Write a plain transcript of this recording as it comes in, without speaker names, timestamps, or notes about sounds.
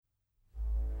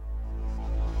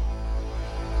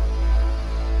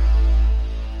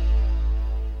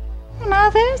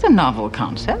there's a novel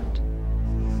concept.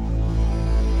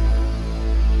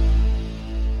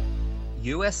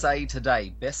 USA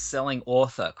Today best-selling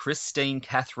author Kristine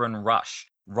Kathryn Rusch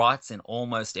writes in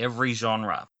almost every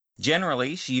genre.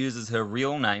 Generally, she uses her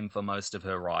real name for most of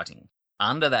her writing.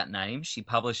 Under that name, she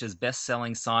publishes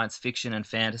best-selling science fiction and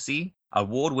fantasy,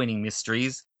 award-winning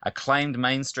mysteries, acclaimed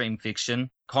mainstream fiction,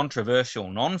 controversial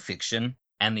nonfiction,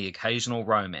 and the occasional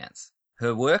romance.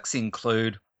 Her works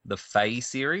include the Fae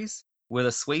series, with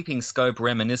a sweeping scope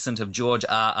reminiscent of George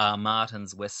R.R.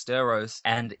 Martin's Westeros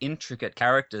and intricate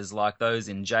characters like those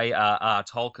in J.R.R.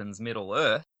 Tolkien's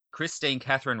Middle-earth. Kristine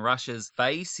Kathryn Rusch's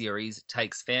Fae series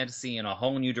takes fantasy in a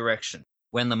whole new direction.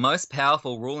 When the most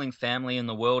powerful ruling family in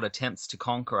the world attempts to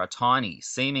conquer a tiny,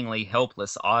 seemingly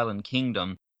helpless island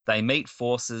kingdom, they meet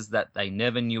forces that they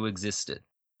never knew existed.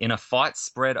 In a fight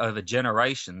spread over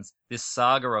generations, this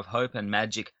saga of hope and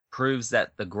magic proves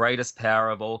that the greatest power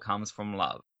of all comes from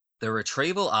love. The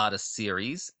Retrieval Artist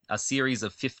series, a series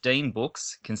of 15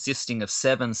 books consisting of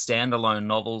 7 standalone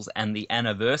novels and the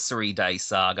Anniversary Day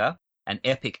saga, an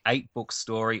epic 8-book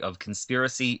story of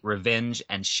conspiracy, revenge,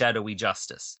 and shadowy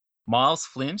justice. Miles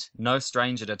Flint, no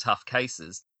stranger to tough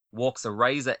cases, walks a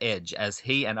razor edge as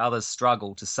he and others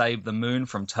struggle to save the moon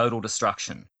from total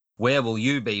destruction. Where will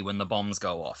you be when the bombs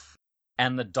go off?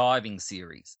 And the Diving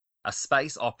series, a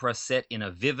space opera set in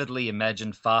a vividly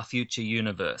imagined far future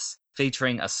universe,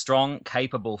 featuring a strong,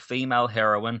 capable female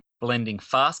heroine blending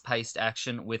fast-paced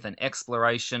action with an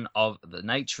exploration of the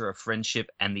nature of friendship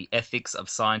and the ethics of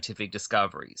scientific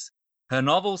discoveries. Her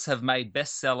novels have made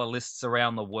bestseller lists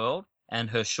around the world, and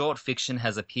her short fiction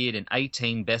has appeared in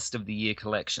 18 Best of the Year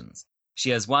collections. She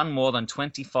has won more than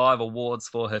 25 awards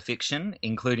for her fiction,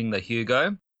 including the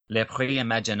Hugo, Le Prix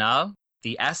Imaginal,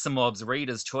 the Asimov's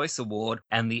Reader's Choice Award,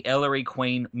 and the Ellery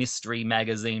Queen Mystery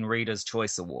Magazine Reader's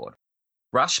Choice Award.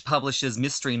 Rusch publishes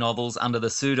mystery novels under the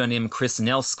pseudonym Chris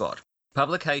Nelscott.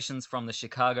 Publications from the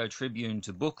Chicago Tribune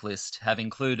to Booklist have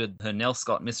included her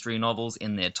Nelscott mystery novels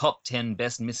in their top 10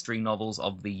 best mystery novels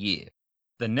of the year.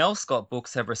 The Nelscott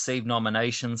books have received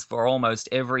nominations for almost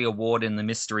every award in the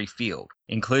mystery field,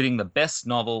 including the Best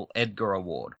Novel Edgar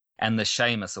Award and the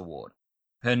Shamus Award.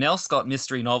 Her Nelscott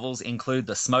mystery novels include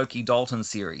the Smokey Dalton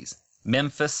series,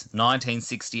 Memphis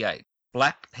 1968,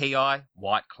 Black P.I.,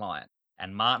 White Client,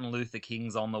 and Martin Luther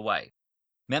King's On the Way.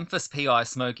 Memphis P.I.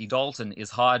 Smokey Dalton is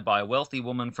hired by a wealthy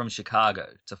woman from Chicago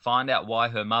to find out why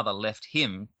her mother left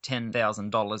him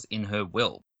 $10,000 in her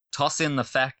will. Toss in the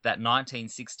fact that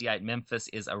 1968 Memphis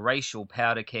is a racial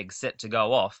powder keg set to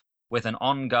go off, with an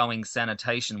ongoing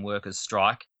sanitation workers'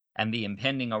 strike and the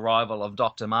impending arrival of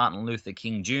Dr. Martin Luther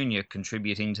King Jr.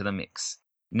 contributing to the mix.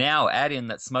 Now add in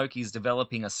that Smokey's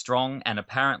developing a strong and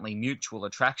apparently mutual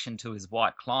attraction to his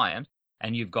white client,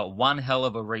 and you've got one hell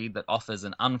of a read that offers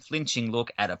an unflinching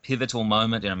look at a pivotal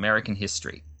moment in American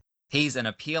history. He's an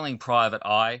appealing private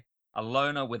eye, a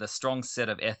loner with a strong set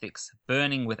of ethics,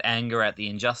 burning with anger at the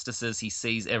injustices he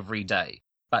sees every day,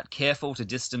 but careful to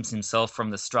distance himself from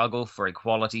the struggle for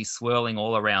equality swirling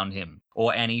all around him,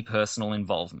 or any personal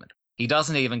involvement. He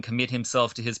doesn't even commit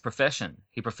himself to his profession.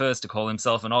 He prefers to call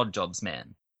himself an odd jobs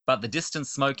man. But the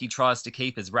distance Smokey tries to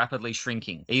keep is rapidly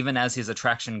shrinking, even as his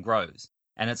attraction grows,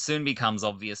 and it soon becomes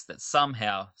obvious that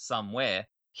somehow, somewhere,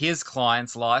 his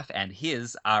client's life and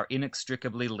his are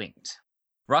inextricably linked.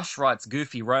 Rusch writes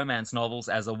goofy romance novels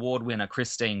as award winner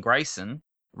Christine Grayson,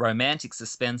 romantic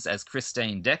suspense as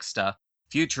Christine Dexter,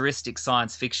 futuristic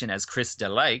science fiction as Chris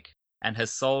DeLake, and has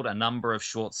sold a number of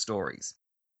short stories.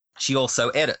 She also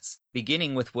edits,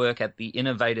 beginning with work at the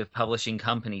innovative publishing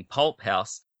company Pulp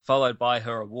House, followed by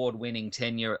her award-winning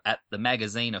tenure at the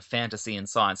Magazine of Fantasy and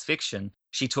Science Fiction.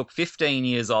 She took 15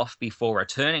 years off before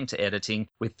returning to editing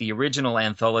with the original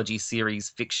anthology series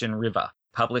Fiction River,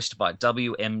 published by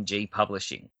WMG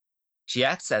Publishing. She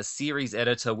acts as series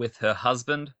editor with her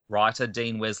husband, writer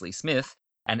Dean Wesley Smith,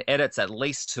 and edits at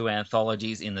least 2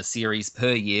 anthologies in the series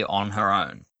per year on her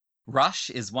own. Rusch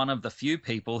is one of the few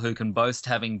people who can boast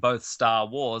having both Star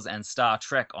Wars and Star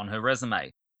Trek on her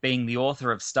resume, being the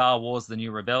author of Star Wars The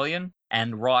New Rebellion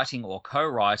and writing or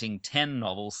co-writing 10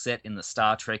 novels set in the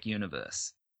Star Trek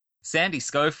universe. Sandy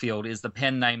Schofield is the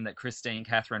pen name that Kristine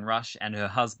Kathryn Rusch and her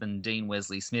husband Dean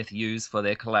Wesley Smith use for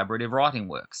their collaborative writing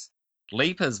works.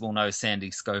 Leapers will know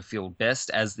Sandy Schofield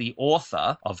best as the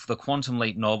author of the Quantum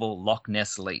Leap novel Loch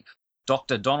Ness Leap.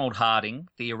 Dr. Donald Harding,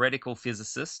 theoretical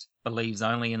physicist, believes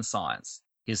only in science.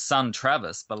 His son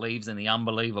Travis believes in the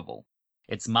unbelievable.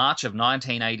 It's March of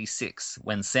 1986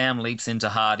 when Sam leaps into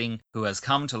Harding, who has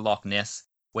come to Loch Ness,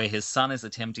 where his son is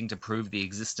attempting to prove the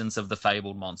existence of the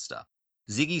fabled monster.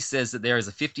 Ziggy says that there is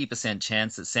a 50%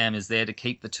 chance that Sam is there to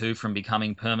keep the two from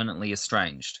becoming permanently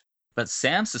estranged. But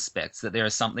Sam suspects that there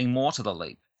is something more to the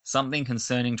leap, something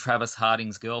concerning Travis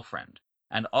Harding's girlfriend,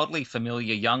 an oddly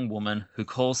familiar young woman who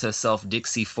calls herself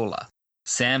Dixie Fuller.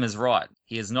 Sam is right.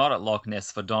 He is not at Loch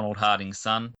Ness for Donald Harding's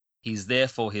son. He's there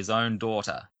for his own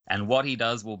daughter, and what he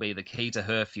does will be the key to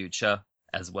her future,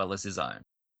 as well as his own.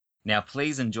 Now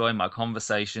please enjoy my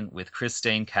conversation with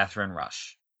Kristine Kathryn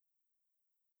Rusch.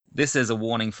 This is a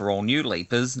warning for all new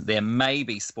leapers. There may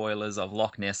be spoilers of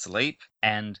Loch Ness Leap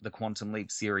and the Quantum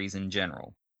Leap series in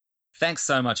general. Thanks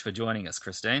so much for joining us,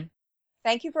 Kristine.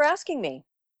 Thank you for asking me.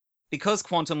 Because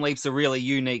quantum leap's a really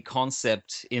unique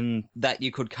concept in that you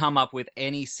could come up with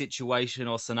any situation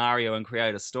or scenario and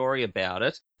create a story about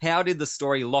it, how did the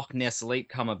story Loch Ness Leap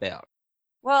come about?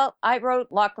 Well, I wrote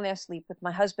Loch Ness Leap with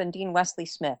my husband, Dean Wesley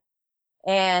Smith.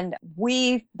 And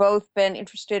we've both been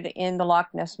interested in the Loch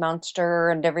Ness Monster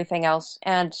and everything else.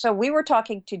 And so we were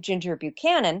talking to Ginger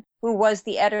Buchanan, who was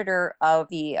the editor of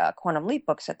the Quantum Leap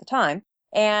books at the time.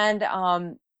 And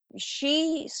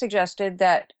she suggested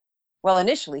that, well,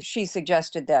 initially she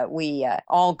suggested that we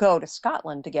all go to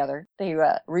Scotland together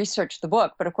to research the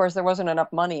book. But of course, there wasn't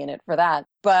enough money in it for that.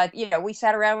 But, we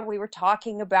sat around and we were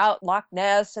talking about Loch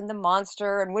Ness and the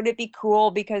monster. And would it be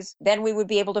cool? Because then we would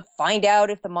be able to find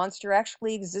out if the monster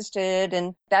actually existed.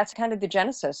 And that's kind of the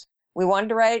genesis. We wanted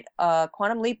to write a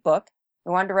Quantum Leap book.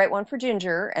 We wanted to write one for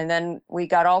Ginger. And then we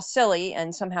got all silly.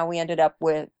 And somehow we ended up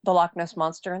with the Loch Ness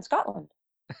Monster in Scotland.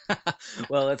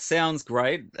 Well, it sounds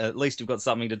great. At least you've got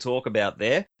something to talk about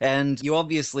there. And you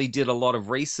obviously did a lot of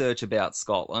research about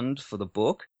Scotland for the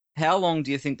book. How long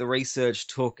do you think the research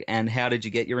took, and how did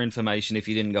you get your information if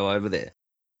you didn't go over there?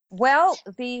 Well,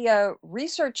 the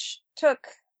research took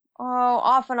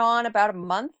off and on about a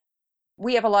month.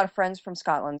 We have a lot of friends from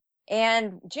Scotland.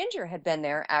 And Ginger had been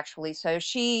there, actually, so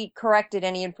she corrected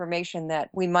any information that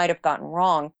we might have gotten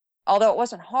wrong. Although it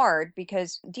wasn't hard,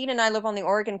 because Dean and I live on the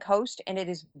Oregon coast, and it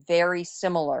is very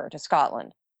similar to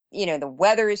Scotland. The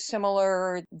weather is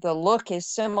similar, the look is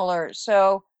similar.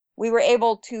 So we were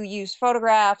able to use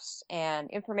photographs and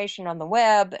information on the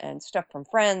web and stuff from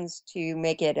friends to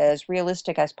make it as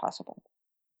realistic as possible.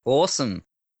 Awesome.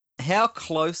 How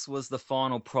close was the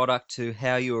final product to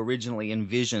how you originally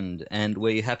envisioned, and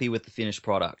were you happy with the finished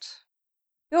product?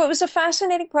 It was a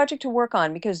fascinating project to work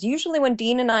on, because usually when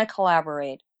Dean and I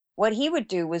collaborate, what he would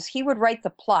do was he would write the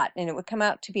plot, and it would come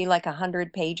out to be like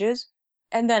 100 pages.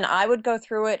 And then I would go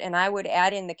through it, and I would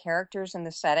add in the characters and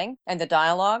the setting and the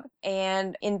dialogue.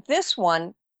 And in this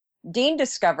one, Dean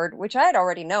discovered, which I had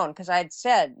already known because I had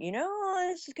said,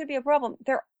 this could be a problem.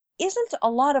 There isn't a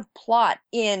lot of plot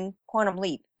in Quantum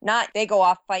Leap. Not they go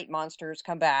off, fight monsters,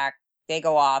 come back. They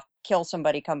go off, kill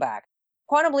somebody, come back.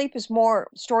 Quantum Leap is more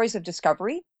stories of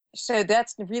discovery. So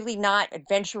that's really not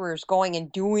adventurers going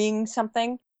and doing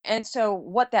something. And so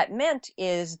what that meant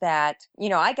is that,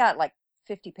 I got like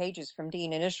 50 pages from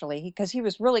Dean initially because he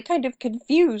was really kind of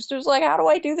confused. It was like, how do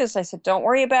I do this? I said, don't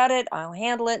worry about it. I'll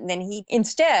handle it. And then he,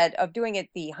 instead of doing it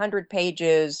the 100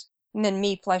 pages and then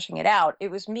me fleshing it out,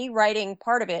 it was me writing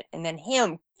part of it and then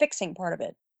him fixing part of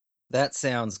it. That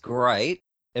sounds great.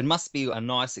 It must be a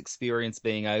nice experience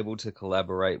being able to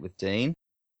collaborate with Dean.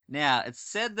 Now, it's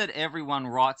said that everyone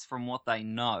writes from what they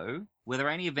know. Were there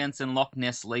any events in Loch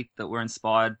Ness Leap that were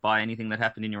inspired by anything that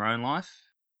happened in your own life?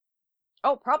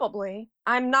 Oh, probably.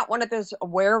 I'm not one of those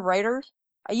aware writers.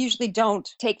 I usually don't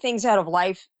take things out of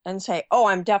life and say, oh,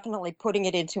 I'm definitely putting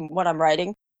it into what I'm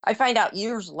writing. I find out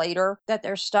years later that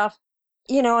there's stuff,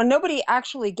 and nobody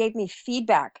actually gave me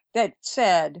feedback that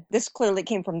said, this clearly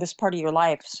came from this part of your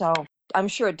life. So I'm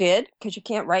sure it did, because you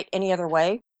can't write any other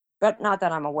way, but not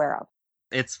that I'm aware of.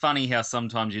 It's funny how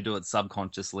sometimes you do it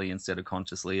subconsciously instead of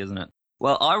consciously, isn't it?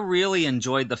 Well, I really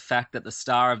enjoyed the fact that the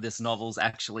star of this novel's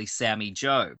actually Sammy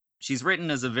Jo. She's written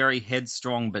as a very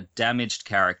headstrong but damaged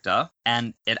character,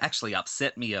 and it actually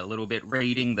upset me a little bit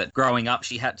reading that growing up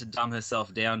she had to dumb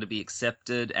herself down to be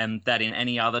accepted, and that in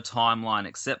any other timeline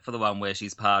except for the one where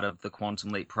she's part of the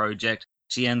Quantum Leap project,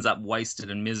 she ends up wasted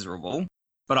and miserable.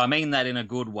 But I mean that in a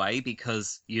good way,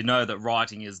 because you know that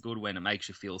writing is good when it makes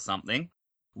you feel something.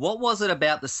 What was it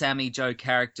about the Sammy Jo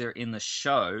character in the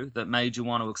show that made you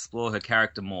want to explore her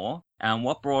character more? And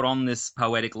what brought on this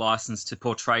poetic license to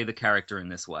portray the character in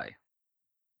this way?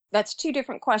 That's two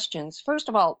different questions. First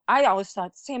of all, I always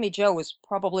thought Sammy Jo was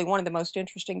probably one of the most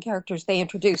interesting characters they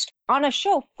introduced on a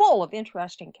show full of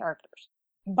interesting characters.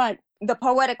 But the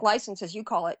poetic license, as you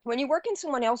call it, when you work in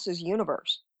someone else's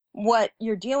universe, what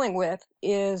you're dealing with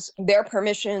is their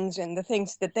permissions and the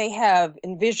things that they have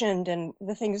envisioned and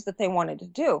the things that they wanted to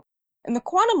do. And the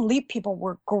Quantum Leap people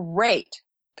were great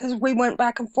because we went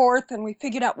back and forth and we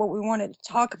figured out what we wanted to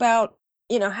talk about,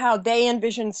 how they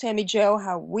envisioned Sammy Jo,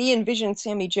 how we envisioned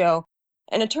Sammy Jo.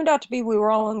 And it turned out to be we were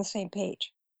all on the same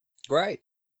page. Great.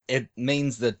 It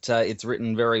means that it's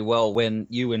written very well when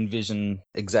you envision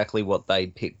exactly what they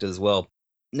picked as well.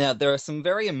 Now, there are some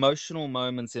very emotional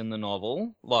moments in the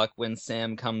novel, like when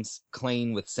Sam comes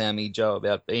clean with Sammy Joe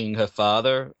about being her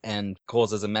father and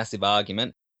causes a massive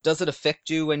argument. Does it affect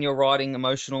you when you're writing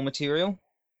emotional material?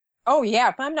 Oh, yeah.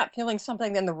 If I'm not feeling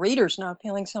something, then the reader's not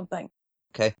feeling something.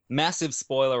 Okay, massive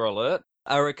spoiler alert.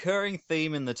 A recurring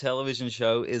theme in the television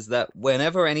show is that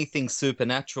whenever anything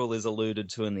supernatural is alluded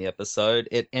to in the episode,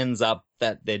 it ends up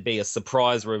that there'd be a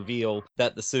surprise reveal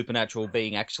that the supernatural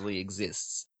being actually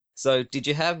exists. So, did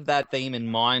you have that theme in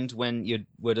mind when you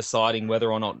were deciding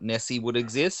whether or not Nessie would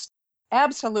exist?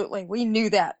 Absolutely. We knew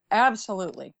that.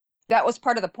 Absolutely. That was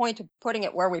part of the point of putting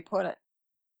it where we put it.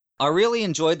 I really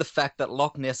enjoyed the fact that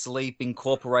Loch Ness Leap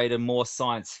incorporated more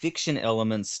science fiction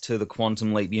elements to the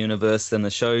Quantum Leap universe than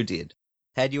the show did.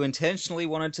 Had you intentionally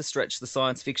wanted to stretch the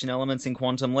science fiction elements in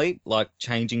Quantum Leap, like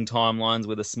changing timelines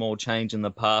with a small change in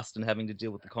the past and having to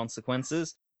deal with the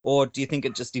consequences? Or do you think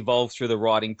it just evolved through the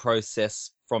writing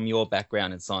process from your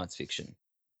background in science fiction?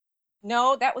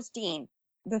 No, that was Dean.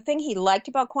 The thing he liked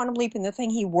about Quantum Leap and the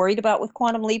thing he worried about with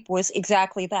Quantum Leap was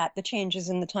exactly that, the changes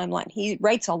in the timeline. He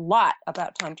writes a lot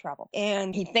about time travel,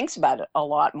 and he thinks about it a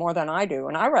lot more than I do.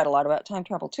 And I write a lot about time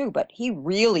travel too, but he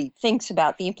really thinks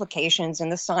about the implications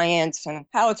and the science and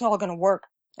how it's all going to work.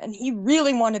 And he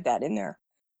really wanted that in there.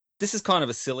 This is kind of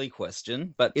a silly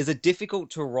question, but is it difficult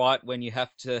to write when you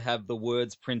have to have the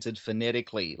words printed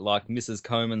phonetically, like Mrs.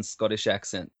 Coleman's Scottish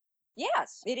accent?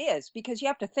 Yes, it is, because you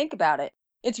have to think about it.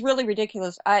 It's really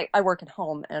ridiculous. I work at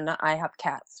home and I have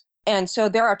cats. And so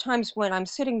there are times when I'm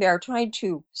sitting there trying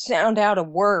to sound out a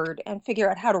word and figure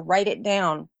out how to write it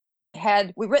down.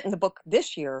 Had we written the book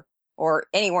this year or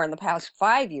anywhere in the past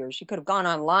 5 years, you could have gone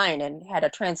online and had a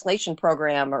translation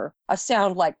program or a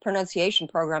sound like pronunciation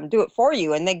program do it for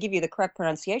you and they give you the correct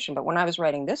pronunciation. But when I was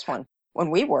writing this one,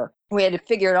 we had to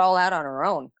figure it all out on our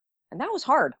own. And that was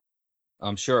hard.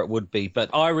 I'm sure it would be,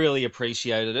 but I really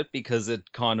appreciated it because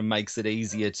it kind of makes it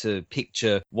easier to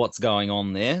picture what's going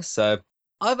on there. So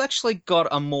I've actually got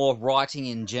a more writing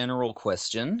in general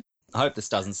question. I hope this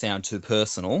doesn't sound too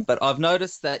personal, but I've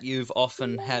noticed that you've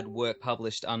often had work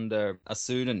published under a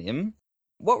pseudonym.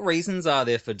 What reasons are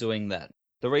there for doing that?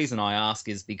 The reason I ask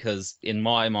is because, in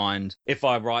my mind, if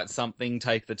I write something,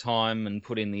 take the time and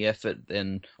put in the effort,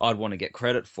 then I'd want to get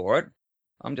credit for it.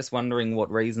 I'm just wondering what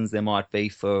reasons there might be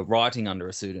for writing under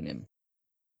a pseudonym.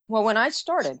 Well, when I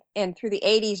started, and through the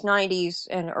 80s, 90s,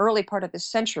 and early part of this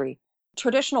century,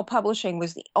 traditional publishing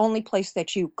was the only place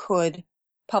that you could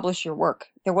publish your work.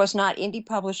 There was not indie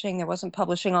publishing, there wasn't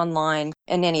publishing online,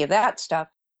 and any of that stuff.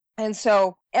 And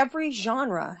so every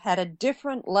genre had a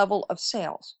different level of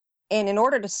sales. And in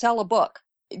order to sell a book,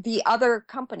 the other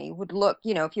company would look,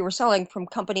 if you were selling from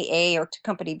company A or to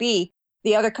company B,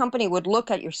 the other company would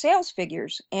look at your sales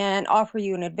figures and offer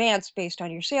you an advance based on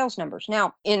your sales numbers.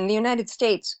 Now, in the United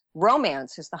States,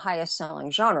 romance is the highest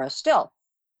selling genre still.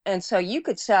 And so you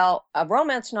could sell a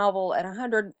romance novel at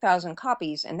 100,000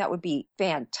 copies, and that would be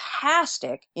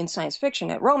fantastic in science fiction.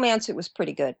 At romance, it was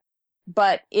pretty good.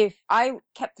 But if I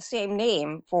kept the same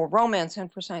name for romance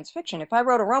and for science fiction, if I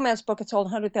wrote a romance book that sold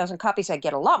 100,000 copies, I'd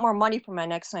get a lot more money for my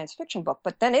next science fiction book.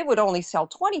 But then it would only sell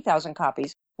 20,000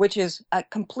 copies, which is a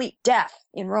complete death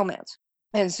in romance.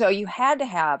 And so you had to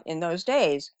have, in those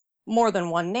days, more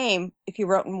than one name if you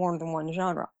wrote in more than one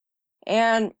genre.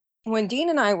 And when Dean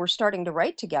and I were starting to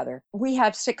write together, we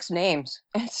had 6 names.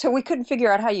 And so we couldn't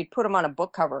figure out how you'd put them on a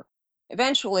book cover.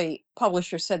 Eventually,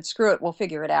 publishers said, screw it, we'll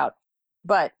figure it out.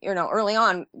 But, early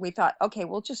on, we thought, okay,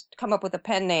 we'll just come up with a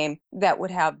pen name that would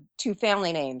have 2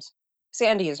 family names.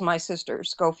 Sandy is my sister.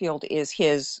 Schofield is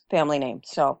his family name.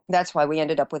 So that's why we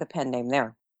ended up with a pen name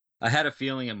there. I had a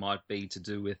feeling it might be to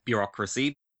do with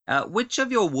bureaucracy. Which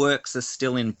of your works are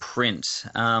still in print?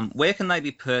 Where can they be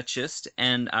purchased,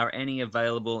 and are any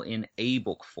available in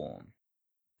ebook form?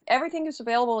 Everything is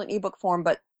available in ebook form,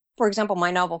 but, for example,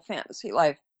 my novel Fantasy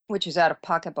Life, which is out of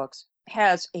Pocketbooks,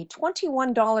 has a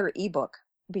 $21 ebook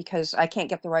because I can't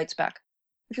get the rights back.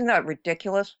 Isn't that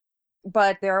ridiculous?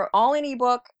 But they're all in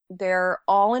ebook. They're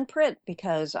all in print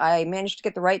because I managed to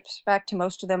get the rights back to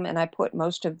most of them, and I put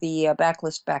most of the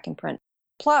backlist back in print.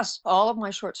 Plus, all of my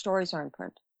short stories are in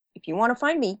print. If you want to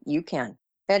find me, you can.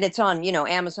 And it's on,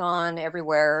 Amazon,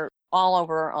 everywhere, all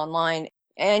over online.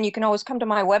 And you can always come to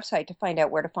my website to find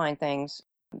out where to find things.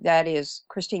 That is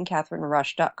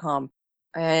KristineKathrynRusch.com.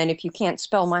 And if you can't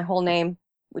spell my whole name,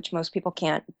 which most people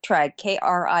can't, try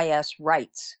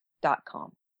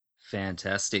KrisRights.com.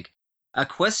 Fantastic. A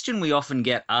question we often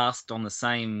get asked on the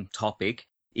same topic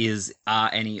are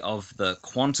any of the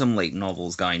Quantum Leap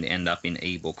novels going to end up in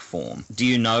ebook form? Do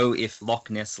you know if Loch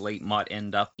Ness Leap might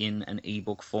end up in an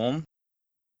ebook form?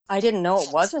 I didn't know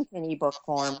it wasn't in ebook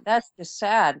form. That's just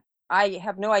sad. I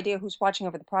have no idea who's watching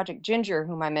over the project. Ginger,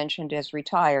 whom I mentioned, is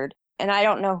retired. And I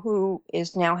don't know who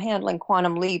is now handling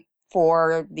Quantum Leap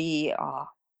for the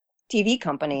TV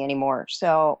company anymore.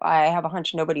 So I have a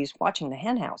hunch nobody's watching the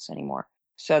Hen House anymore.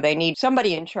 So they need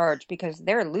somebody in charge because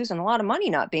they're losing a lot of money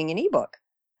not being an ebook.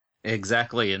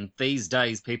 Exactly, and these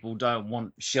days people don't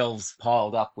want shelves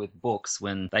piled up with books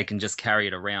when they can just carry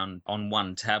it around on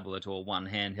one tablet or one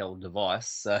handheld device.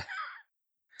 So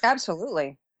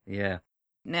Absolutely. yeah.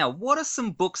 Now, what are some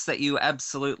books that you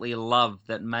absolutely love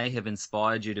that may have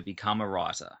inspired you to become a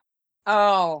writer?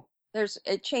 Oh,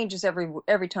 it changes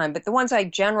every time, but the ones I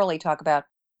generally talk about,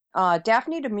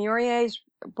 Daphne du Maurier's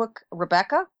book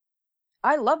Rebecca.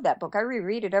 I love that book. I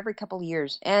reread it every couple of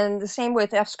years. And the same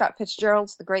with F. Scott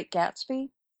Fitzgerald's The Great Gatsby.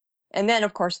 And then,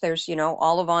 of course, there's,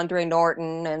 all of Andre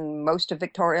Norton and most of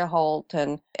Victoria Holt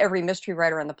and every mystery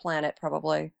writer on the planet,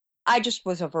 probably. I just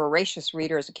was a voracious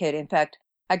reader as a kid. In fact,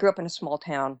 I grew up in a small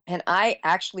town. And I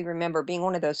actually remember being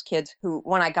one of those kids who,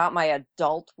 when I got my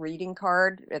adult reading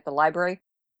card at the library,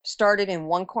 started in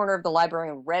one corner of the library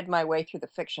and read my way through the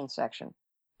fiction section.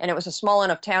 And it was a small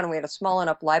enough town, and we had a small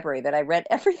enough library that I read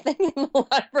everything in the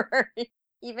library,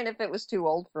 even if it was too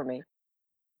old for me.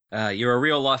 You're a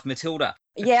real-life Matilda.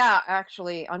 Yeah,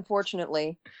 actually,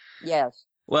 unfortunately, yes.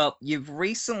 Well, you've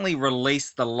recently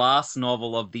released the last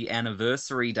novel of the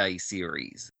Anniversary Day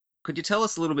series. Could you tell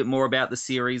us a little bit more about the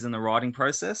series and the writing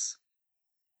process?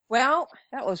 Well,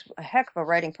 that was a heck of a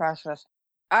writing process.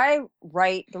 I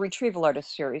write the Retrieval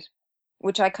Artist series,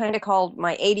 which I kind of called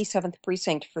my 87th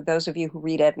Precinct for those of you who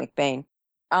read Ed McBain.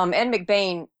 Ed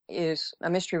McBain is a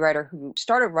mystery writer who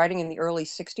started writing in the early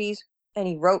 60s, and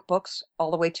he wrote books all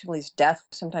the way till his death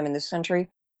sometime in this century.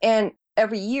 And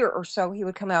every year or so, he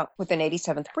would come out with an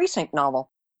 87th Precinct novel.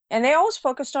 And they always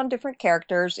focused on different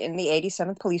characters in the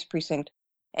 87th Police Precinct.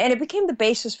 And it became the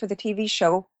basis for the TV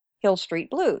show Hill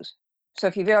Street Blues. So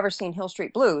if you've ever seen Hill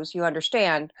Street Blues, you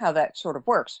understand how that sort of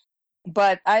works.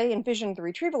 But I envisioned the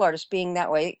Retrieval Artist being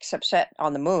that way, except set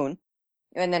on the moon.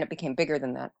 And then it became bigger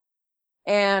than that.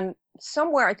 And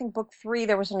somewhere, I think book 3,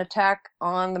 there was an attack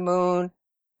on the moon.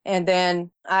 And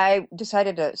then I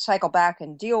decided to cycle back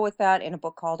and deal with that in a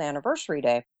book called Anniversary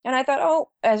Day. And I thought,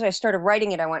 as I started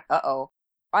writing it, I went,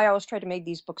 I always tried to make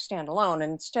these books stand alone.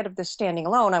 And instead of this standing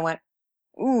alone, I went,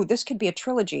 this could be a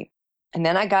trilogy. And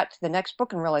then I got to the next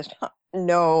book and realized,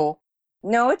 no,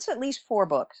 it's at least 4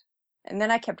 books. And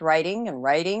then I kept writing and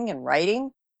writing and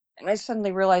writing. And I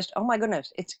suddenly realized, oh my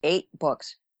goodness, it's 8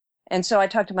 books. And so I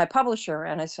talked to my publisher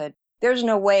and I said, there's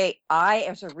no way I,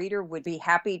 as a reader, would be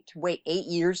happy to wait 8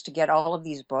 years to get all of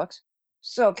these books.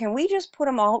 So can we just put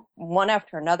them all one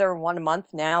after another, one a month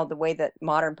now, the way that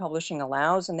modern publishing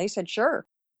allows? And they said, sure.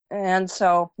 And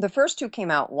so the first 2 came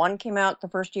out. One came out the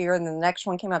first year and the next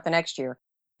one came out the next year.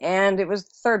 And it was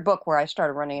the 3rd book where I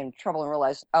started running into trouble and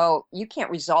realized, you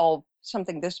can't resolve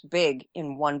something this big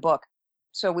in one book.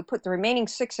 So we put the remaining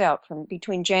 6 out from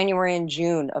between January and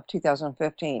June of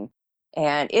 2015.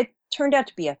 And it turned out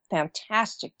to be a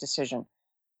fantastic decision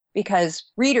because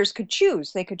readers could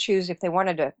choose. They could choose if they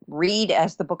wanted to read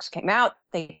as the books came out.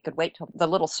 They could wait till the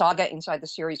little saga inside the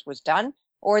series was done,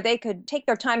 or they could take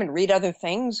their time and read other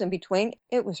things in between.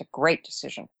 It was a great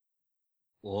decision.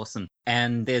 Awesome.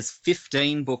 And there's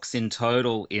 15 books in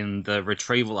total in the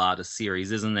Retrieval Artist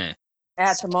series, isn't there?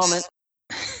 At the moment.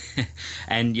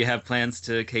 And you have plans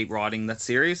to keep writing that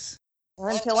series?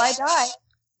 Until I die.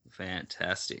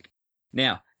 Fantastic.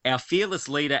 Now, our fearless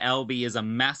leader, Albie, is a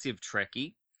massive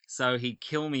Trekkie, so he'd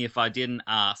kill me if I didn't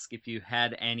ask if you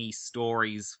had any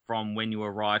stories from when you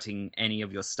were writing any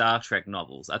of your Star Trek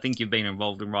novels. I think you've been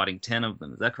involved in writing 10 of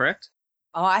them. Is that correct?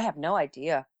 Oh, I have no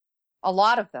idea. A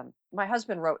lot of them. My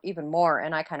husband wrote even more,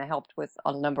 and I kind of helped with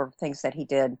a number of things that he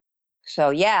did. So,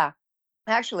 yeah.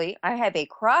 Actually, I have a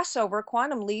crossover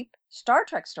Quantum Leap Star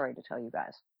Trek story to tell you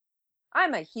guys.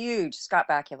 I'm a huge Scott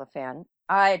Bakula fan.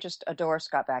 I just adore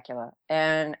Scott Bakula.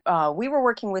 And we were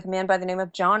working with a man by the name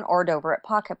of John Ordover at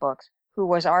Pocket Books, who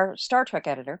was our Star Trek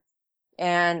editor,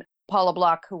 and Paula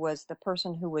Block, who was the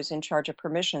person who was in charge of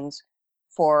permissions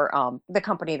for the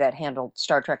company that handled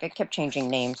Star Trek. It kept changing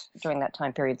names during that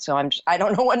time period, so I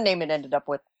don't know what name it ended up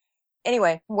with.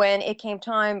 Anyway, when it came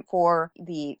time for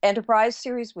the Enterprise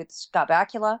series with Scott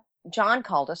Bakula, John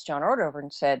called us, John Ordover,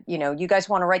 and said, you guys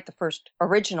want to write the first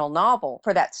original novel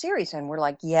for that series? And we're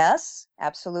like, yes,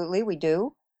 absolutely, we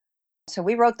do. So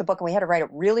we wrote the book, and we had to write it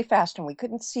really fast, and we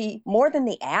couldn't see more than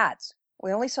the ads.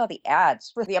 We only saw the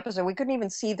ads for the episode. We couldn't even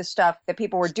see the stuff that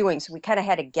people were doing, so we kind of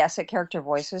had to guess at character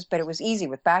voices, but it was easy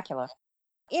with Bakula.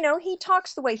 You know, he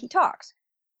talks the way he talks,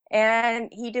 and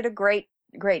he did a great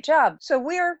job. So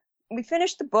we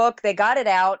finished the book. They got it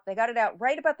out. They got it out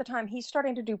right about the time he's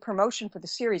starting to do promotion for the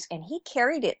series, and he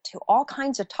carried it to all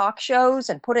kinds of talk shows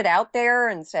and put it out there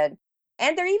and said,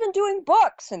 and they're even doing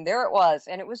books, and there it was.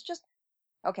 And it was just,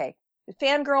 okay, the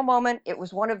fangirl moment. It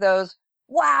was one of those,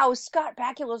 wow, Scott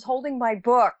Bakula's holding my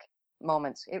book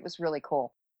moments. It was really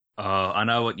cool. Oh, I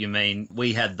know what you mean.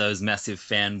 We had those massive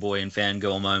fanboy and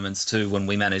fangirl moments too when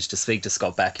we managed to speak to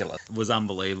Scott Bakula. It was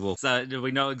unbelievable. So do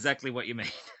we know exactly what you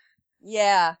mean?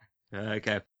 Yeah.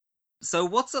 Okay. So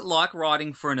what's it like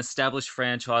writing for an established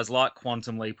franchise like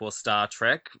Quantum Leap or Star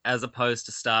Trek as opposed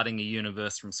to starting a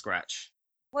universe from scratch?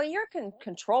 Well, you're in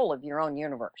control of your own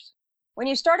universe. When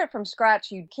you start it from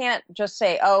scratch, you can't just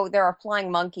say, oh, there are flying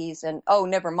monkeys and, oh,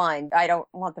 never mind, I don't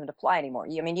want them to fly anymore.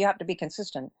 I mean, you have to be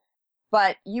consistent.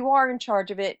 But you are in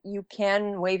charge of it. You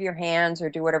can wave your hands or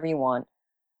do whatever you want.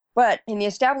 But in the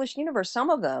established universe, some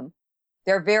of them,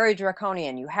 they're very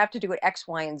draconian. You have to do it X,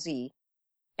 Y, and Z.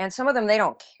 And some of them, they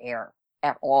don't care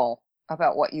at all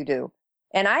about what you do.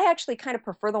 And I actually kind of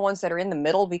prefer the ones that are in the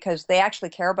middle because they actually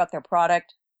care about their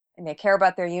product and they care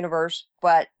about their universe,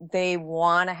 but they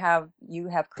want to have you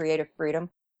have creative freedom.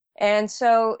 And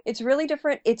so it's really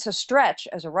different. It's a stretch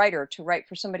as a writer to write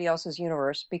for somebody else's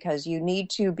universe because you need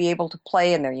to be able to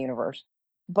play in their universe.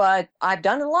 But I've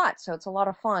done it a lot, so it's a lot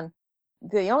of fun.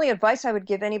 The only advice I would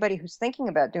give anybody who's thinking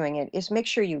about doing it is make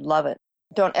sure you love it.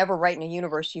 Don't ever write in a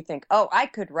universe you think, oh, I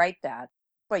could write that,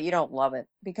 but you don't love it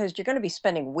because you're going to be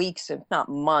spending weeks, if not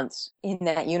months, in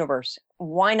that universe.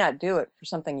 Why not do it for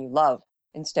something you love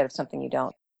instead of something you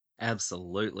don't?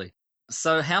 Absolutely.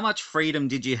 So how much freedom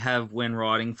did you have when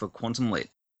writing for Quantum Leap?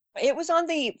 It was on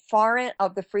the far end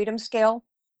of the freedom scale.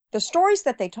 The stories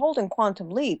that they told in Quantum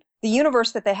Leap, the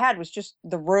universe that they had was just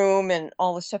the room and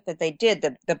all the stuff that they did.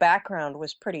 The background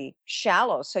was pretty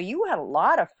shallow. So you had a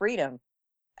lot of freedom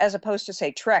as opposed to,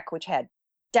 say, Trek, which had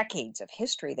decades of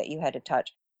history that you had to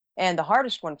touch. And the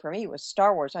hardest one for me was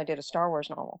Star Wars. I did a Star Wars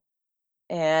novel.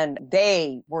 And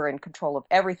they were in control of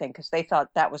everything because they thought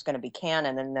that was going to be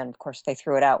canon. And then, of course, they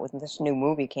threw it out when this new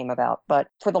movie came about. But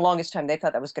for the longest time, they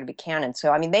thought that was going to be canon.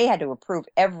 So, I mean, they had to approve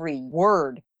every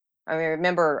word. I mean, I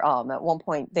remember at one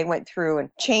point they went through and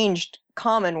changed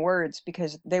common words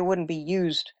because they wouldn't be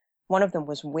used. One of them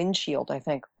was windshield, I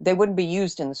think. They wouldn't be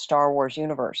used in the Star Wars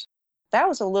universe. That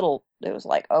was it was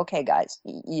like, okay, guys,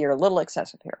 you're a little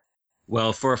excessive here.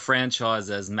 Well, for a franchise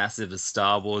as massive as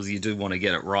Star Wars, you do want to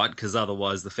get it right because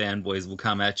otherwise the fanboys will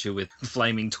come at you with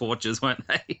flaming torches, won't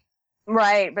they?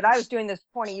 Right, but I was doing this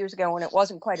 20 years ago when it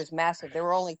wasn't quite as massive. There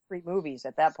were only 3 movies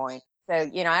at that point. So,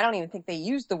 I don't even think they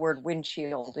used the word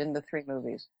windshield in the 3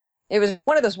 movies. It was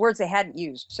one of those words they hadn't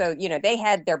used. So, they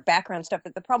had their background stuff.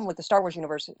 But the problem with the Star Wars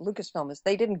universe, Lucasfilm, is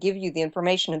they didn't give you the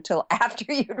information until after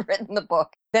you'd written the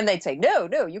book. Then they'd say, no,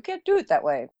 you can't do it that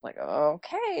way. Like,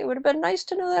 okay, it would have been nice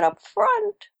to know that up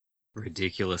front.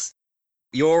 Ridiculous.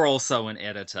 You're also an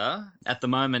editor, at the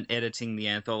moment editing the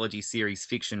anthology series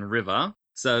Fiction River.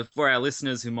 So for our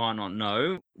listeners who might not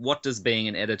know, what does being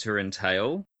an editor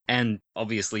entail? And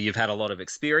obviously you've had a lot of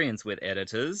experience with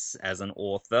editors as an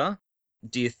author.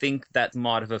 Do you think that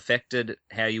might have affected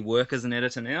how you work as an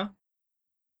editor now?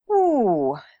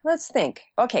 Ooh, let's think.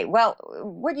 Okay, well,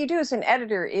 what you do as an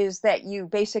editor is that you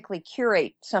basically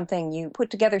curate something. You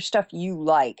put together stuff you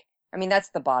like. I mean, that's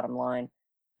the bottom line.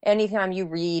 Anytime you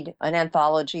read an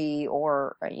anthology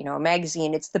or, a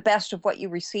magazine, it's the best of what you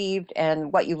received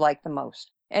and what you like the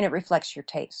most. And it reflects your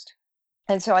taste.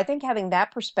 And so I think having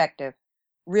that perspective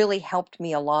really helped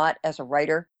me a lot as a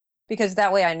writer, because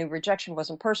that way I knew rejection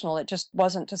wasn't personal. It just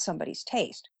wasn't to somebody's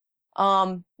taste.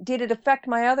 Did it affect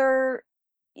my other?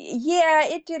 Yeah,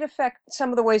 it did affect some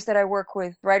of the ways that I work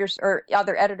with writers or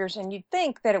other editors. And you'd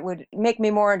think that it would make me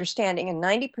more understanding. And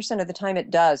 90% of the time it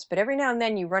does. But every now and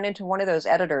then you run into one of those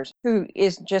editors who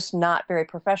is just not very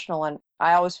professional. And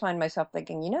I always find myself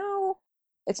thinking,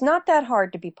 it's not that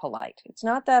hard to be polite. It's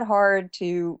not that hard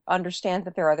to understand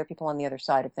that there are other people on the other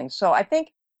side of things. So I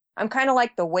think I'm kind of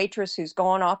like the waitress who's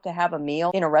going off to have a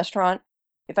meal in a restaurant.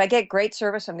 If I get great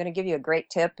service, I'm going to give you a great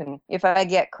tip. And if I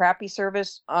get crappy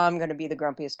service, I'm going to be the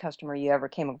grumpiest customer you ever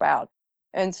came about.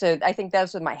 And so I think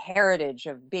that's my heritage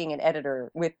of being an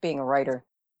editor with being a writer.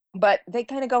 But they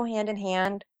kind of go hand in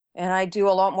hand. And I do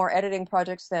a lot more editing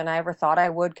projects than I ever thought I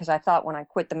would, because I thought when I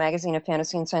quit the magazine of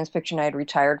fantasy and science fiction, I had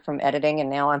retired from editing. And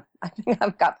now I think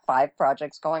I've got 5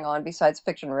 projects going on besides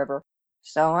Fiction River.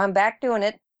 So I'm back doing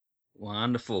it.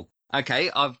 Wonderful.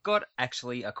 Okay, I've got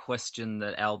actually a question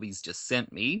that Albie's just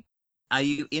sent me. Are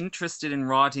you interested in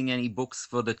writing any books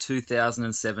for the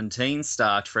 2017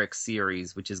 Star Trek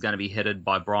series, which is going to be headed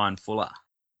by Brian Fuller?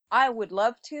 I would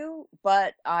love to,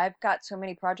 but I've got so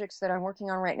many projects that I'm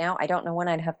working on right now. I don't know when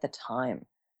I'd have the time.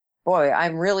 Boy,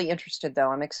 I'm really interested,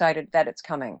 though. I'm excited that it's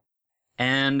coming.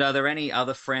 And are there any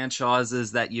other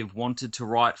franchises that you've wanted to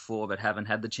write for but haven't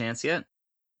had the chance yet?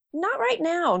 Not right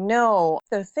now, no.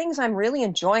 The things I'm really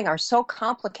enjoying are so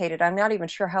complicated, I'm not even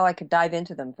sure how I could dive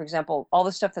into them. For example, all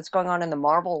the stuff that's going on in the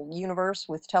Marvel universe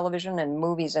with television and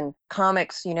movies and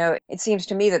comics, it seems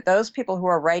to me that those people who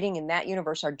are writing in that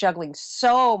universe are juggling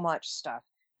so much stuff,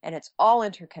 and it's all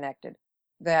interconnected,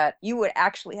 that you would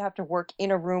actually have to work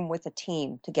in a room with a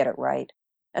team to get it right.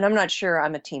 And I'm not sure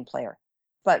I'm a team player.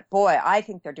 But boy, I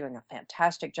think they're doing a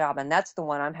fantastic job, and that's the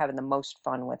one I'm having the most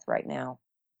fun with right now.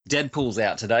 Deadpool's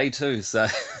out today too, so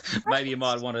maybe you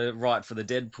might want to write for the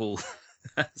Deadpool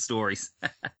stories.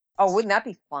 Oh, wouldn't that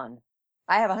be fun?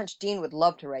 I have a hunch Dean would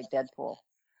love to write Deadpool.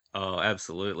 Oh,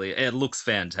 absolutely. It looks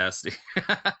fantastic.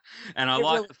 And I It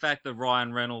like really- the fact that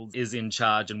Ryan Reynolds is in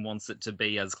charge and wants it to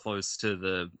be as close to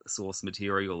the source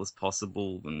material as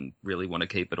possible and really want to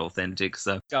keep it authentic.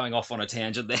 So going off on a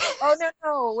tangent there. Oh,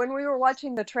 no. When we were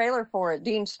watching the trailer for it,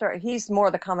 he's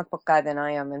more the comic book guy than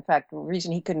I am. In fact, the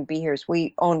reason he couldn't be here is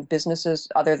we own businesses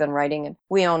other than writing, and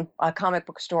we own a comic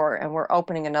book store, and we're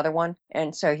opening another one.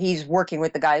 And so he's working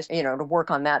with the guys, to work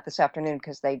on that this afternoon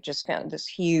because they just found this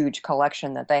huge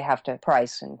collection that they have to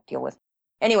price and deal with.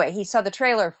 Anyway, he saw the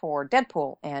trailer for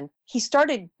Deadpool, and he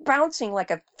started bouncing like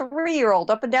a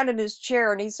 3-year-old up and down in his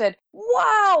chair, and he said,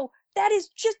 "Wow!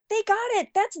 They got it.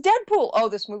 That's Deadpool. Oh,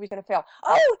 this movie's going to fail.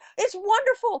 Oh, it's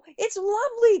wonderful. It's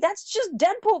lovely. That's just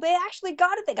Deadpool. They actually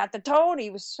got it. They got the tone." He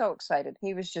was so excited.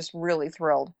 He was just really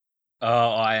thrilled.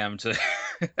 Oh, I am too.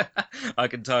 I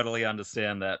can totally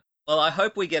understand that. Well, I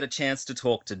hope we get a chance to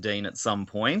talk to Dean at some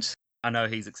point. I know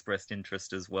he's expressed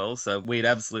interest as well, so we'd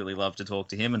absolutely love to talk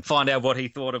to him and find out what he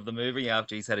thought of the movie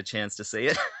after he's had a chance to see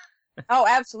it. Oh,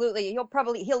 absolutely.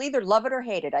 He'll either love it or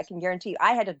hate it. I can guarantee you.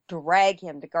 I had to drag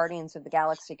him to Guardians of the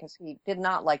Galaxy because he did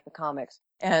not like the comics.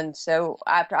 And so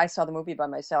after I saw the movie by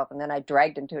myself, and then I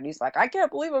dragged him to it, he's like, "I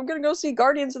can't believe I'm going to go see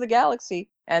Guardians of the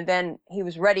Galaxy." And then he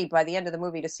was ready by the end of the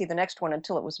movie to see the next one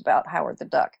until it was about Howard the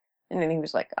Duck. And then he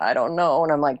was like, "I don't know."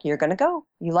 And I'm like, "You're going to go.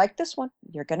 You like this one.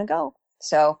 You're going to go."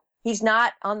 So he's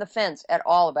not on the fence at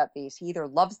all about these. He either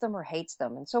loves them or hates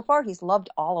them. And so far, he's loved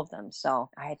all of them. So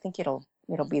I think it'll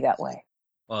be that way.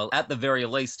 Well, at the very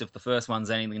least, if the first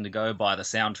one's anything to go by, the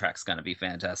soundtrack's going to be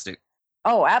fantastic.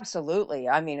 Oh, absolutely.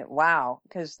 I mean, wow,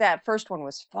 because that first one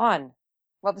was fun.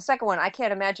 Well, the second one, I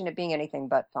can't imagine it being anything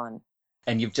but fun.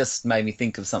 And you've just made me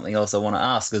think of something else I want to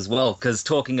ask as well, because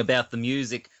talking about the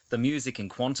music in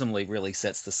Quantum Leap really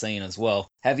sets the scene as well.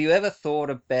 Have you ever thought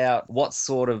about what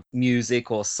sort of music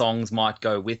or songs might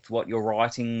go with what you're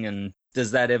writing, and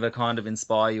does that ever kind of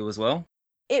inspire you as well?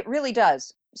 It really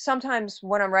does. Sometimes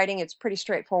when I'm writing, it's pretty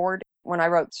straightforward. When I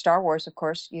wrote Star Wars, of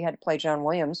course, you had to play John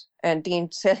Williams. And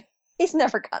Dean said he's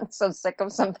never gotten so sick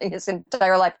of something his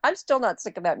entire life. I'm still not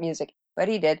sick of that music, but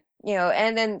he did.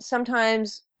 And then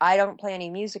sometimes I don't play any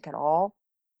music at all.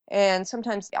 And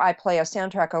sometimes I play a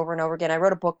soundtrack over and over again. I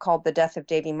wrote a book called The Death of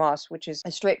Davy Moss, which is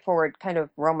a straightforward kind of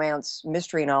romance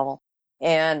mystery novel.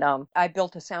 And I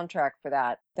built a soundtrack for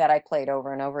that I played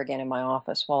over and over again in my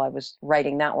office while I was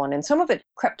writing that one. And some of it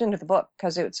crept into the book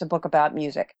because it's a book about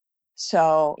music.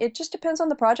 So it just depends on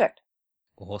the project.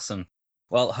 Awesome.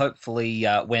 Well, hopefully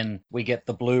when we get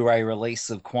the Blu-ray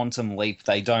release of Quantum Leap,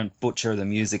 they don't butcher the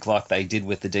music like they did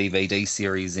with the DVD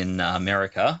series in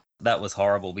America. That was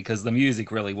horrible because the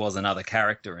music really was another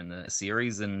character in the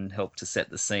series and helped to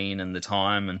set the scene and the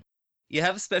time. And you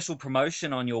have a special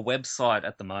promotion on your website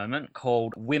at the moment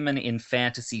called Women in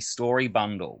Fantasy Story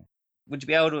Bundle. Would you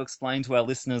be able to explain to our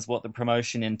listeners what the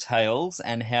promotion entails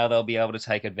and how they'll be able to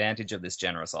take advantage of this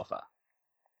generous offer?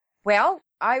 Well,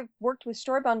 I've worked with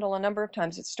Story Bundle a number of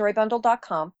times. It's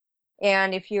storybundle.com.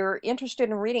 And if you're interested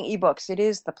in reading ebooks, it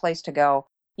is the place to go.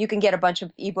 You can get a bunch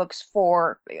of ebooks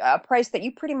for a price that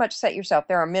you pretty much set yourself.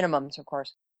 There are minimums, of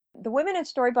course. The Women in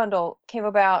Story Bundle came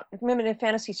about, Women in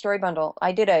Fantasy Story Bundle.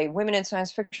 I did a Women in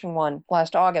Science Fiction one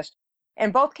last August.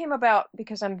 And both came about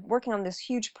because I'm working on this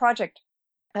huge project.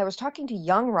 I was talking to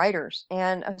young writers,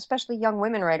 and especially young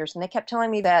women writers, and they kept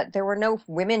telling me that there were no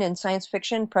women in science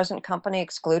fiction, present company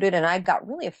excluded, and I got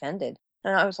really offended.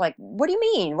 And I was like, "What do you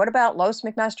mean? What about Lois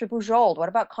McMaster-Bujold? What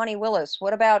about Connie Willis?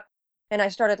 What about..." And I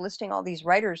started listing all these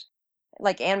writers,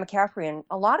 like Anne McCaffrey, and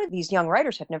a lot of these young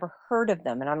writers had never heard of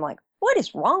them. And I'm like, "What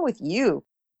is wrong with you?"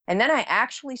 And then I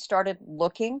actually started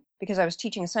looking because I was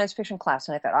teaching a science fiction class,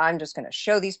 and I thought, I'm just going to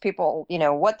show these people,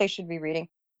 what they should be reading.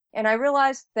 And I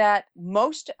realized that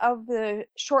most of the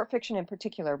short fiction in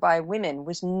particular by women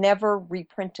was never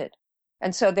reprinted.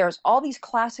 And so there's all these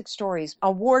classic stories,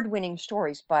 award-winning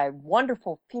stories by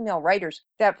wonderful female writers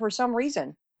that for some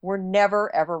reason were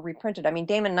never ever reprinted. I mean,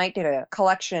 Damon Knight did a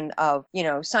collection of,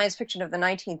 science fiction of the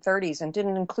 1930s and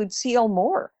didn't include C.L.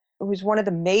 Moore, who was one of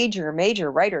the major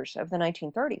writers of the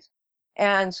 1930s.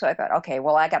 And so I thought, okay,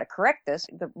 well, I got to correct this.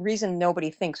 The reason nobody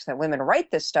thinks that women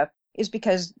write this stuff is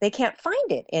because they can't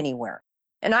find it anywhere.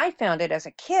 And I found it as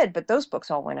a kid, but those books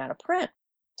all went out of print.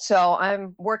 So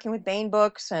I'm working with Baen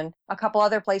Books and a couple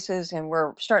other places, and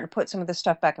we're starting to put some of this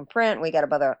stuff back in print. We got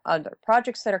other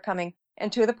projects that are coming,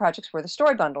 and two of the projects were the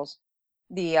story bundles.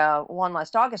 The one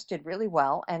last August did really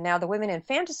well, and now the Women in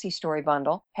Fantasy story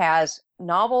bundle has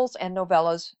novels and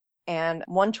novellas and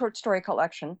one short story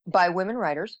collection by women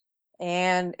writers.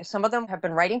 And some of them have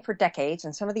been writing for decades,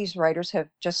 and some of these writers have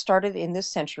just started in this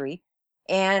century.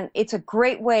 And it's a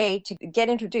great way to get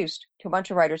introduced to a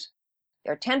bunch of writers.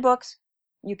 There are 10 books.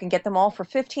 You can get them all for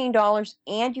 $15,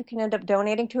 and you can end up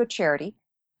donating to a charity.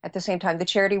 At the same time, the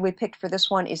charity we picked for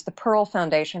this one is the Pearl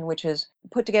Foundation, which is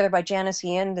put together by Janice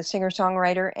Ian, the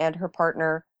singer-songwriter, and her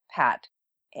partner, Pat.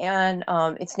 And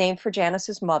it's named for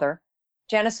Janice's mother.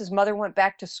 Janice's mother went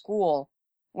back to school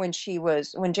when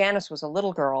Janice was a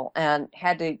little girl and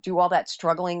had to do all that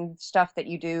struggling stuff that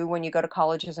you do when you go to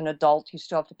college as an adult. You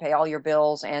still have to pay all your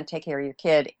bills and take care of your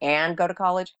kid and go to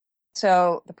college.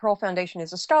 So the Pearl Foundation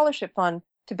is a scholarship fund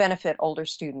to benefit older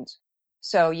students.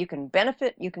 So you can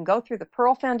go through the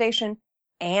Pearl Foundation,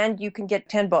 and you can get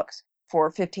 10 books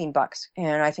for $15.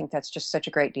 And I think that's just such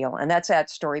a great deal. And that's at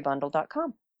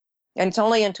storybundle.com. And it's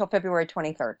only until February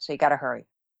 23rd, so you got to hurry.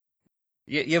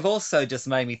 You've also just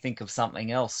made me think of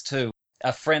something else too.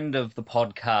 A friend of the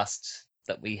podcast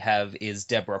that we have is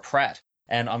Deborah Pratt.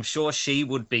 And I'm sure she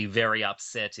would be very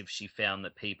upset if she found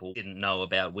that people didn't know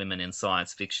about women in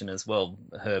science fiction as well,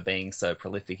 her being so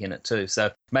prolific in it too.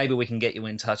 So maybe we can get you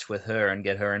in touch with her and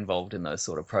get her involved in those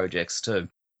sort of projects too.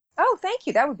 Oh, thank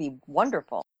you. That would be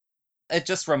wonderful. It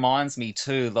just reminds me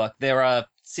too, like there are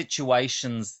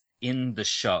situations in the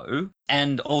show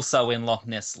and also in Loch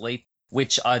Ness Leap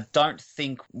which I don't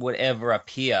think would ever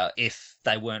appear if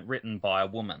they weren't written by a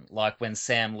woman. Like when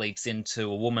Sam leaps into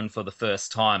a woman for the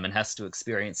first time and has to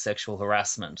experience sexual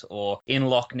harassment, or in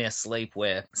Loch Ness Leap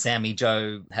where Sammy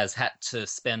Jo has had to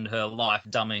spend her life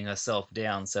dumbing herself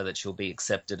down so that she'll be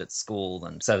accepted at school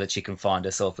and so that she can find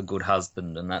herself a good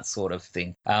husband and that sort of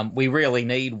thing. We really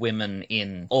need women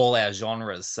in all our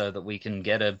genres so that we can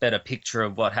get a better picture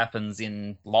of what happens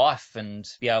in life and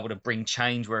be able to bring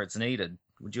change where it's needed.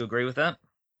 Would you agree with that?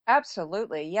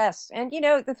 Absolutely, yes. And,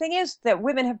 the thing is that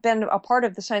women have been a part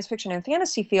of the science fiction and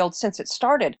fantasy field since it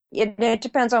started. It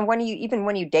depends on when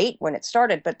you date when it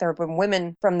started, but there have been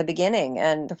women from the beginning.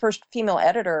 And the first female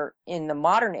editor in the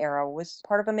modern era was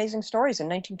part of Amazing Stories in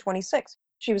 1926.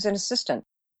 She was an assistant,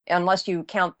 unless you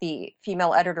count the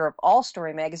female editor of All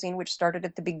Story magazine, which started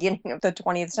at the beginning of the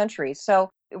 20th century.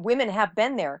 So women have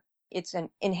been there. It's an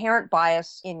inherent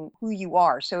bias in who you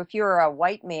are. So if you're a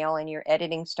white male and you're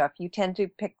editing stuff, you tend to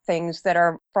pick things that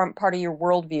are from part of your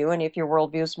worldview. And if your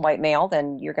worldview is white male,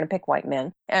 then you're going to pick white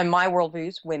men. And my worldview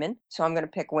is women, so I'm going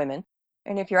to pick women.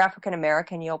 And if you're African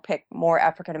American, you'll pick more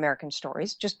African American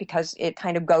stories just because it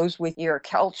kind of goes with your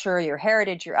culture, your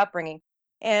heritage, your upbringing.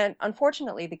 And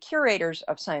unfortunately, the curators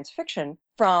of science fiction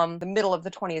from the middle of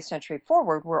the 20th century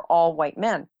forward were all white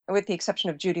men, with the exception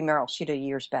of Judy Merrill. She did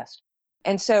Year's Best.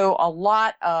 And so a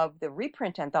lot of the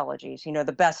reprint anthologies,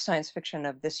 the best science fiction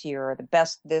of this year or the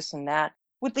best this and that,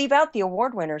 would leave out the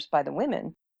award winners by the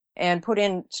women and put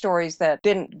in stories that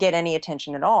didn't get any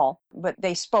attention at all, but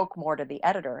they spoke more to the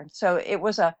editor. And so it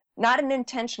was not an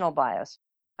intentional bias.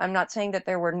 I'm not saying that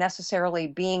they were necessarily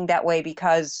being that way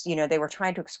because, they were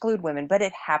trying to exclude women, but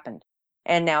it happened.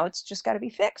 And now it's just got to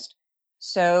be fixed.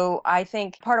 So I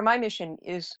think part of my mission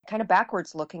is kind of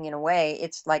backwards looking in a way.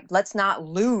 It's like, let's not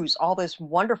lose all this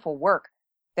wonderful work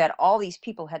that all these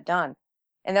people had done.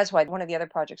 And that's why one of the other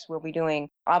projects I'll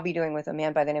be doing with a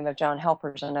man by the name of John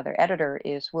Helpers, another editor,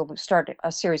 is we'll start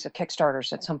a series of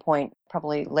Kickstarters at some point,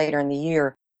 probably later in the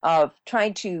year, of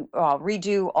trying to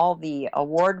redo all the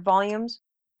award volumes.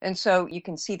 And so you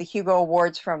can see the Hugo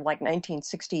Awards from like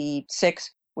 1966,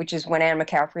 which is when Anne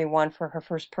McCaffrey won for her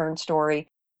first Pern story.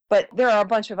 But there are a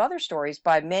bunch of other stories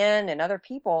by men and other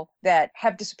people that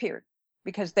have disappeared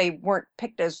because they weren't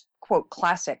picked as, quote,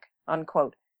 classic,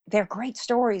 unquote. They're great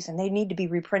stories and they need to be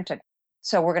reprinted.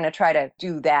 So we're going to try to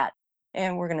do that.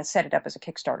 And we're going to set it up as a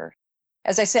Kickstarter.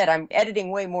 As I said, I'm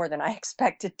editing way more than I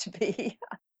expected to be.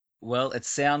 Well, it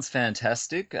sounds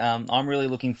fantastic. I'm really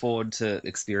looking forward to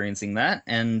experiencing that,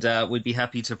 and we'd be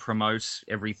happy to promote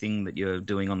everything that you're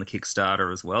doing on the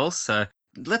Kickstarter as well. So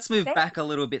let's move back a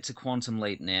little bit to Quantum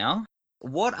Leap now.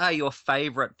 What are your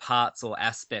favorite parts or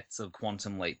aspects of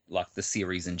Quantum Leap, like the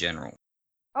series in general?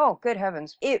 Oh, good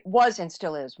heavens. It was and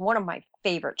still is one of my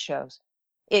favorite shows.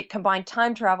 It combined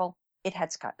time travel, it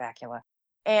had Scott Bakula,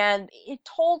 and it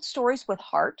told stories with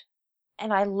heart.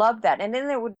 And I love that. And then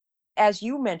it would, as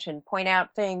you mentioned, point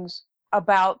out things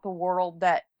about the world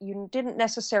that you didn't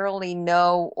necessarily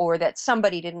know, or that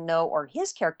somebody didn't know, or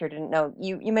his character didn't know.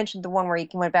 You mentioned the one where he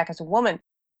went back as a woman.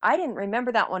 I didn't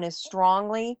remember that one as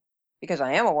strongly because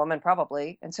I am a woman,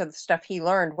 probably. And so the stuff he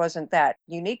learned wasn't that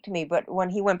unique to me. But when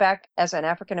he went back as an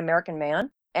African American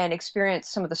man and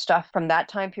experienced some of the stuff from that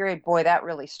time period, boy, that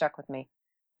really stuck with me.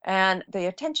 And the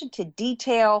attention to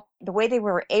detail, the way they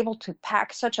were able to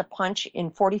pack such a punch in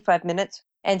 45 minutes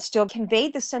and still convey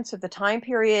the sense of the time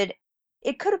period.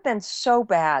 It could have been so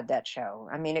bad, that show.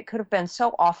 I mean, it could have been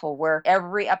so awful where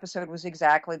every episode was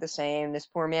exactly the same. This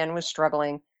poor man was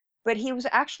struggling. But he was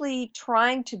actually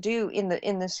trying to do in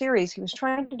the series, he was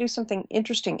trying to do something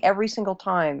interesting every single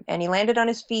time. And he landed on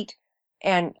his feet.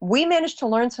 And we managed to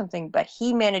learn something, but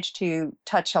he managed to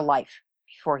touch a life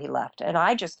before he left. And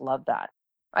I just love that.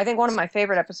 I think one of my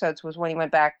favorite episodes was when he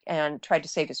went back and tried to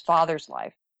save his father's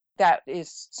life. That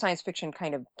is science fiction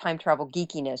kind of time travel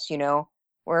geekiness, you know,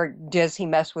 where does he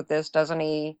mess with this? Doesn't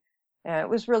he? It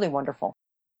was really wonderful.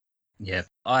 Yeah,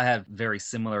 I had very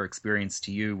similar experience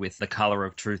to you with the Color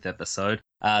of Truth episode.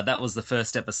 That was the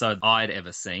first episode I'd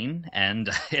ever seen, and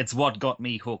it's what got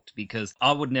me hooked because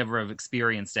I would never have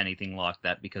experienced anything like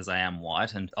that because I am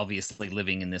white and obviously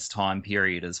living in this time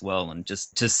period as well. And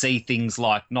just to see things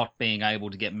like not being able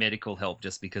to get medical help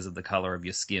just because of the color of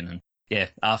your skin. And yeah,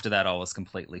 after that, I was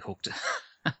completely hooked.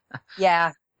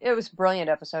 Yeah, it was a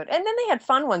brilliant episode. And then they had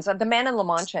fun ones. The Man in La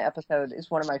Mancha episode is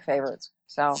one of my favorites.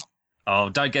 So... Oh,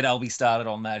 don't get Albie started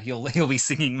on that. He'll be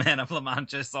singing Man of La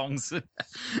Mancha songs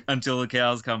until the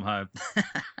cows come home.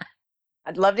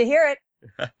 I'd love to hear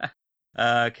it.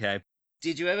 Okay.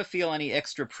 Did you ever feel any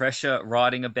extra pressure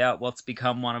writing about what's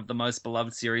become one of the most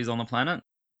beloved series on the planet?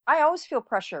 I always feel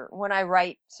pressure when I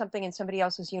write something in somebody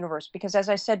else's universe because, as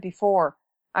I said before,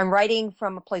 I'm writing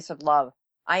from a place of love.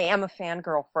 I am a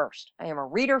fangirl first. I am a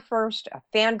reader first, a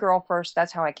fangirl first.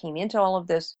 That's how I came into all of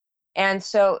this. And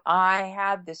so I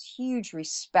have this huge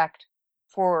respect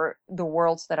for the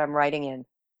worlds that I'm writing in,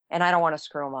 and I don't want to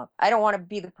screw them up. I don't want to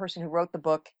be the person who wrote the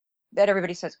book that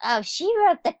everybody says, oh, she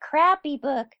wrote the crappy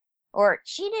book, or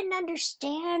she didn't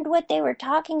understand what they were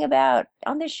talking about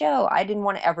on the show. I didn't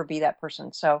want to ever be that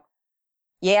person. So,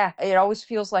 yeah, it always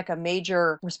feels like a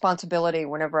major responsibility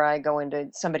whenever I go into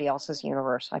somebody else's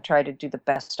universe. I try to do the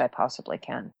best I possibly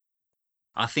can.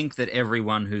 I think that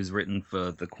everyone who's written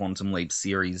for the Quantum Leap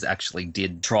series actually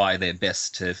did try their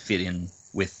best to fit in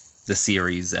with the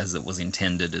series as it was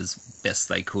intended as best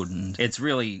they could. And it's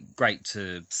really great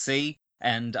to see.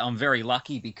 And I'm very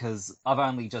lucky because I've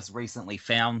only just recently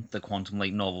found the Quantum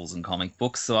Leap novels and comic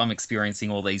books. So I'm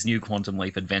experiencing all these new Quantum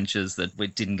Leap adventures that we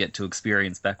didn't get to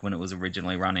experience back when it was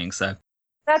originally running. So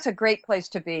that's a great place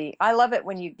to be. I love it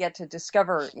when you get to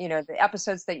discover, the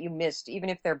episodes that you missed, even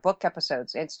if they're book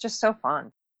episodes. It's just so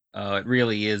fun. Oh, it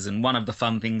really is. And one of the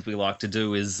fun things we like to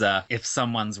do is if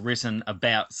someone's written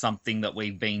about something that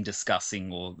we've been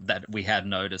discussing or that we had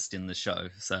noticed in the show.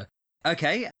 So,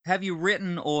 okay, have you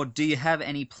written or do you have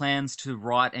any plans to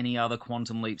write any other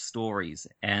Quantum Leap stories?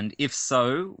 And if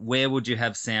so, where would you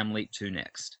have Sam leap to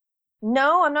next?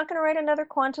 No, I'm not going to write another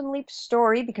Quantum Leap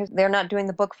story because they're not doing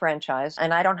the book franchise,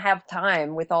 and I don't have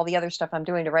time with all the other stuff I'm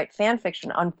doing to write fan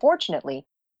fiction, unfortunately.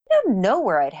 I don't know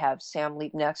where I'd have Sam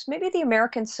leap next. Maybe the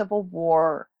American Civil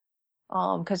War,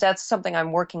 because that's something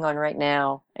I'm working on right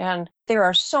now. And there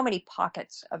are so many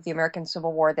pockets of the American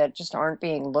Civil War that just aren't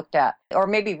being looked at, or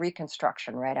maybe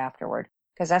Reconstruction right afterward,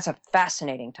 because that's a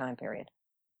fascinating time period.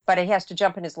 But he has to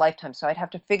jump in his lifetime, so I'd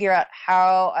have to figure out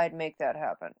how I'd make that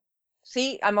happen.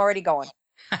 See, I'm already going.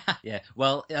 Yeah,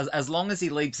 well, as long as he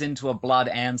leaps into a blood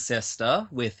ancestor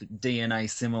with DNA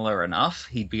similar enough,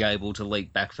 he'd be able to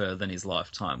leap back further than his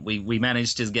lifetime. We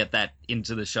managed to get that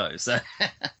into the show, so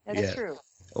that's true.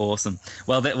 Awesome.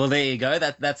 Well, there you go.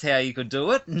 That's how you could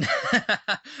do it.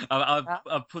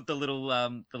 I've put the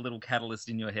little catalyst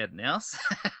in your head now.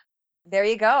 There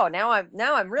you go. Now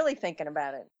I'm really thinking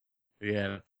about it.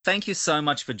 Yeah. Thank you so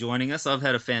much for joining us. I've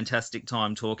had a fantastic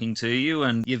time talking to you,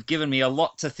 and you've given me a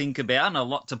lot to think about and a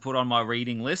lot to put on my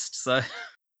reading list. So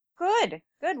Good.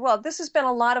 Well, this has been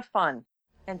a lot of fun,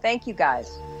 and thank you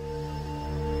guys.